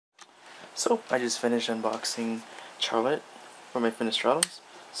So I just finished unboxing Charlotte from my finished Charlottes.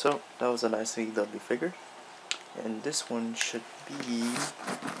 So that was a nicely lovely figure. And this one should be,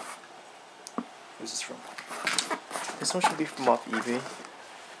 who's this from? This one should be from off eBay.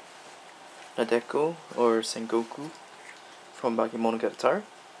 Nadeko or Sengoku from Bakemonogatari.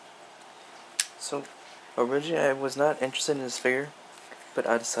 So originally I was not interested in this figure, but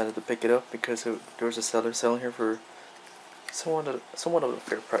I decided to pick it up because there was a seller selling here for somewhat of a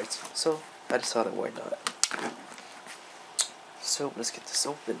fair price. So I decided why not. So let's get this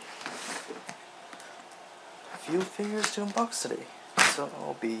open. A few figures to unbox today. So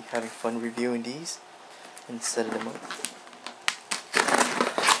I'll be having fun reviewing these and setting them up.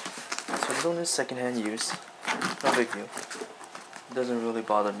 So this one is secondhand use. No big deal. It doesn't really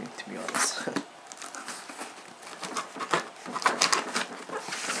bother me, to be honest.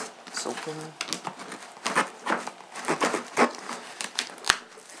 It's open.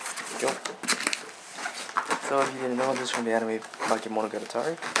 Go. So if you didn't know, this is from the anime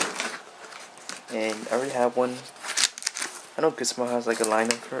Bakemonogatari, and I already have one. I know Gizmo has like a line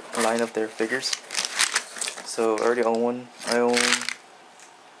of their figures, so I already own one. I own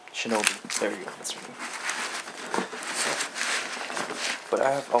Shinobi. There you go. That's me. So, but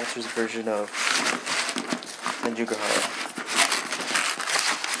I have Alter's version of Nenjugahara.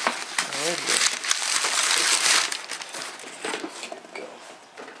 Alright.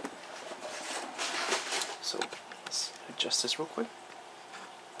 So let's adjust this real quick.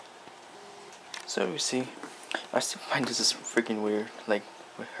 So you see, I still find this is freaking weird, like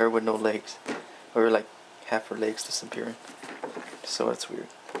with her with no legs, or like half her legs disappearing. So that's weird.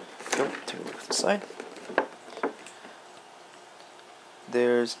 Go take a look at the side.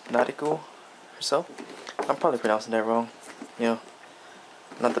 There's Nadeko herself. I'm probably pronouncing that wrong. You know,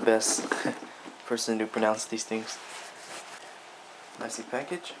 not the best person to pronounce these things. Nicely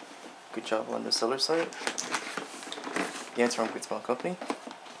packaged. Good job on the seller side. Yeah, it's from Bakemonogatari Company.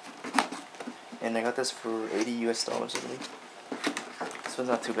 And I got this for $80 US, I believe. So it's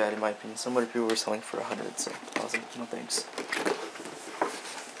not too bad in my opinion. Some other people were selling for 100, so I was like, no thanks.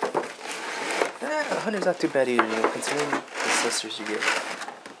 100 is not too bad either, you know, considering the accessories you get.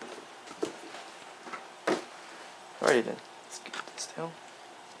 Alrighty then, let's get this down.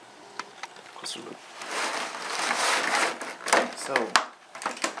 Closer look. So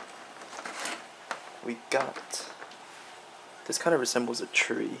we got, this kind of resembles a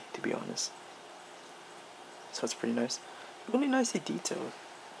tree, to be honest. So it's pretty nice. Really nicely detailed.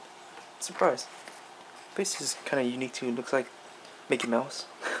 Surprise. Face is kind of unique too. It looks like Mickey Mouse.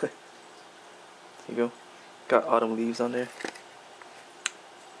 There you go. Got autumn leaves on there.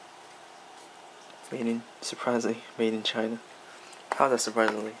 Surprisingly, made in China. How's that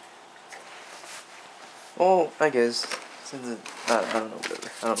surprisingly? Oh, I guess. Since I don't know, whatever.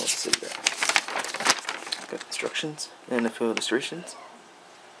 I don't know what to say to that. Got instructions and a few illustrations.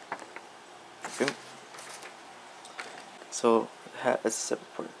 There you go. So, the hat is a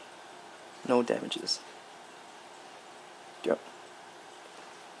separate part. No damages. Yep.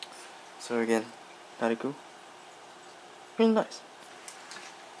 So again, Nadeko. Really nice.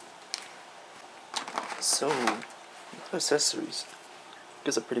 So, the accessories.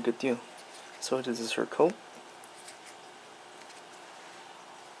 Gives a pretty good deal. So this is her coat.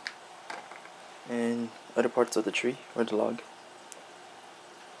 And other parts of the tree, or the log.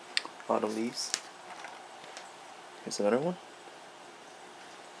 Autumn leaves. Here's another one.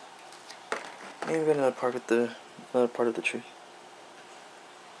 And we got another part of the tree.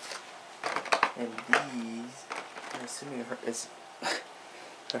 And these, I'm assuming it's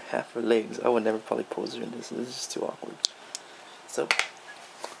are half her legs. I would never probably pose her in this. This is just too awkward. So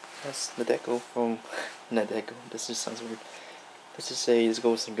that's Nadeko from Nadeko. This just sounds weird. Let's just say this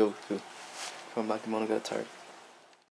goes to Sengoku from Bakemonogatari.